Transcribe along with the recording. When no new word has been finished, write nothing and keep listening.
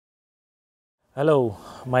Hello,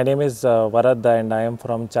 my name is Varad and I am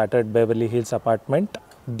from Chartered Beverly Hills apartment.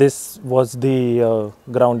 This was the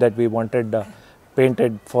ground that we wanted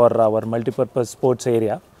painted for our multipurpose sports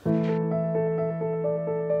area.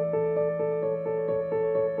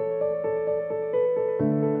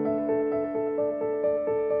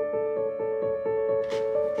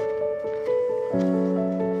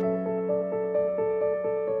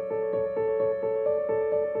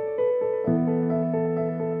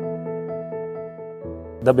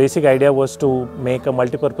 The basic idea was to make a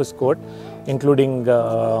multi-purpose court including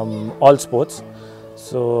all sports.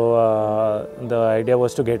 So the idea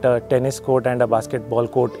was to get a tennis court and a basketball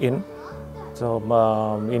court in. So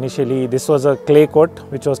initially this was a clay court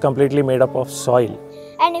which was completely made up of soil.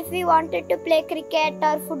 And if we wanted to play cricket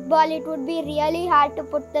or football, it would be really hard to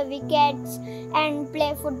put the wickets and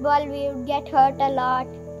play football. We would get hurt a lot.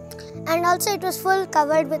 And also it was full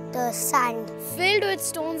covered with sand. Filled with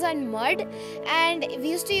stones and mud, and we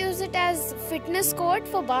used to use it as fitness court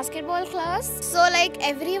for basketball class. So like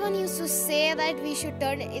everyone used to say that we should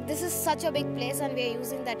turn it, this is such a big place and we are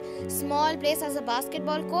using that small place as a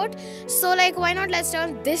basketball court. So like why not let's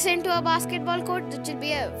turn this into a basketball court, which will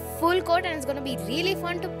be a full court and it's going to be really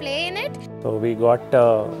fun to play in it. So we got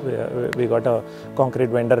a concrete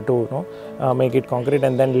vendor to make it concrete,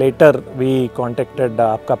 and then later we contacted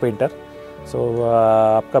aapkapainter. So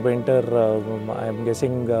aapkapainter, I am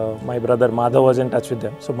guessing my brother Madhav was in touch with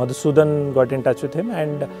them. So Madhusudan got in touch with him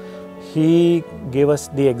and he gave us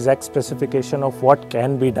the exact specification of what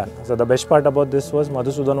can be done. So the best part about this was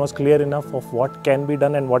Madhusudan was clear enough of what can be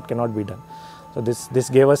done and what cannot be done. So this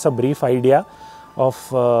gave us a brief idea of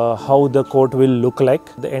how the court will look like.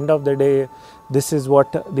 At the end of the day, this is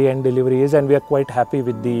what the end delivery is, and we are quite happy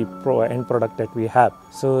with the end product that we have.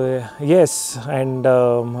 So yes, and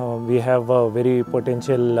we have a very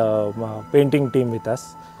potential painting team with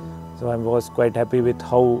us. So I was quite happy with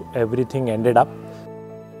how everything ended up.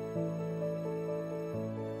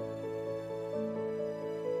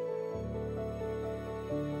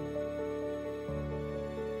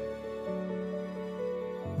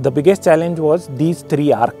 The biggest challenge was these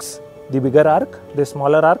three arcs, the bigger arc, the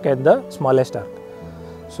smaller arc and the smallest arc.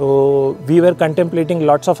 So we were contemplating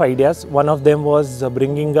lots of ideas. One of them was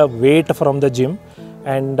bringing a weight from the gym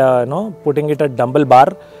and putting it at dumbbell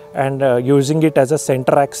bar and using it as a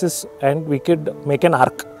center axis, and we could make an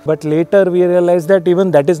arc. But later we realized that even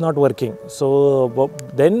that is not working. So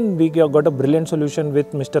then we got a brilliant solution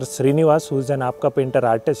with Mr. Srinivas, who is an aapkapainter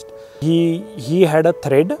artist. He had a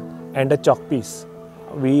thread and a chalk piece.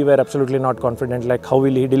 We were absolutely not confident like how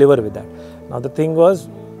will he deliver with that. Now the thing was,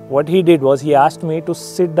 what he did was he asked me to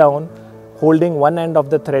sit down holding one end of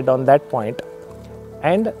the thread on that point,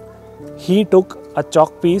 and he took a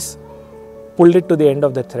chalk piece, pulled it to the end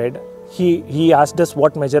of the thread. He asked us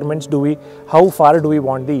what measurements how far do we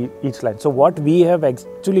want each line. So what we have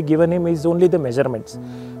actually given him is only the measurements.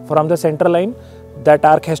 From the center line, that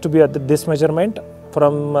arc has to be at this measurement.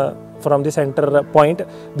 From the center point,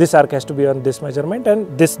 this arc has to be on this measurement,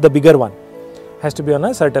 and the bigger one has to be on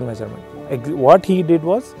a certain measurement. What he did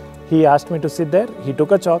was, he asked me to sit there, he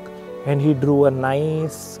took a chalk and he drew a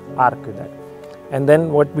nice arc with that. And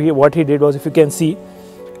then what he did was, if you can see,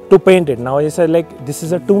 to paint it. Now he said like, this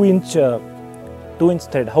is a 2-inch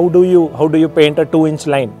thread. How do you paint a 2-inch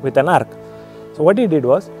line with an arc? So what he did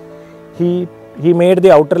was, he made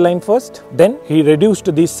the outer line first, then he reduced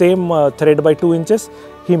the same thread by 2 inches,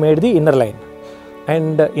 he made the inner line.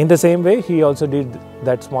 And in the same way, he also did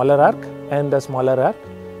that smaller arc and the smaller arc.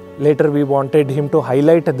 Later we wanted him to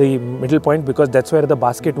highlight the middle point because that's where the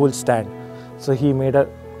basket will stand. So he made a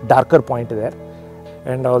darker point there.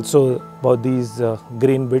 And also about these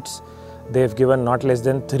green bits, they have given not less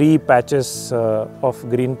than 3 patches of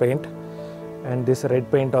green paint. And this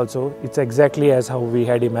red paint also, it's exactly as how we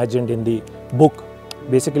had imagined in the book.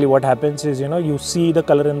 Basically what happens is, you see the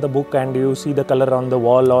color in the book and you see the color on the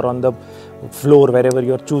wall or on the floor, wherever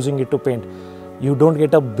you're choosing it to paint. You don't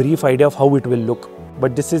get a brief idea of how it will look.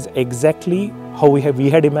 But this is exactly how we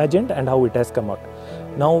had imagined and how it has come out.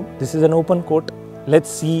 Now this is an open court. Let's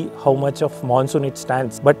see how much of monsoon it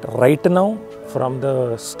stands. But right now, from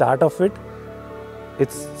the start of it,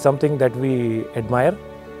 it's something that we admire.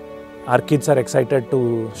 Our kids are excited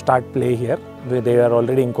to start play here. They are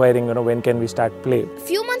already inquiring, when can we start play. A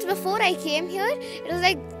few months before I came here, it was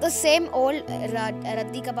like the same old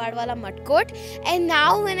Raddi Kabad wala mud court. And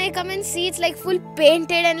now when I come and see, it's like full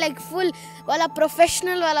painted and like full wala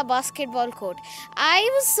professional wala basketball court. I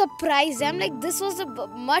was surprised. I'm like, this was a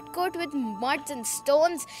mud court with muds and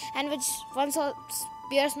stones, and which once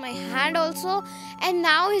pierced my hand also. And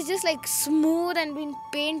now it's just like smooth and been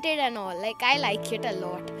painted and all. Like, I like it a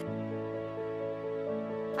lot.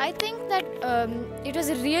 I think that it was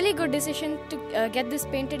a really good decision to get this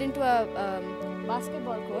painted into a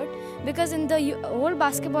basketball court, because in the old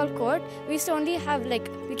basketball court we used to only have like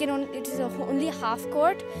it is only half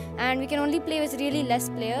court and we can only play with really less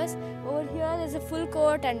players. Over here there's a full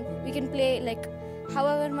court and we can play like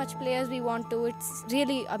however much players we want to. It's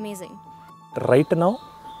really amazing. Right now,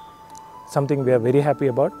 something we are very happy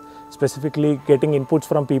about, specifically getting inputs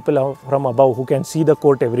from people from above who can see the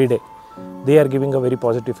court every day. They are giving a very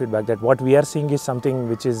positive feedback that what we are seeing is something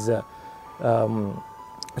which is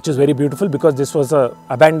very beautiful, because this was a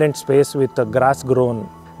abandoned space with grass grown.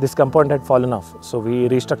 This compound had fallen off, so we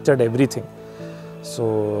restructured everything.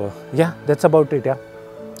 So yeah, that's about it. Yeah,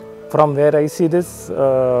 from where I see this,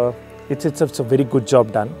 it's a very good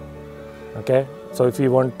job done. Okay, so if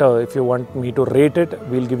you want me to rate it,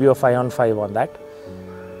 we'll give you a 5 on 5 on that.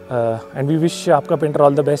 And we wish Aapka Painter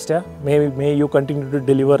all the best. Yeah, may you continue to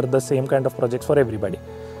deliver the same kind of projects for everybody.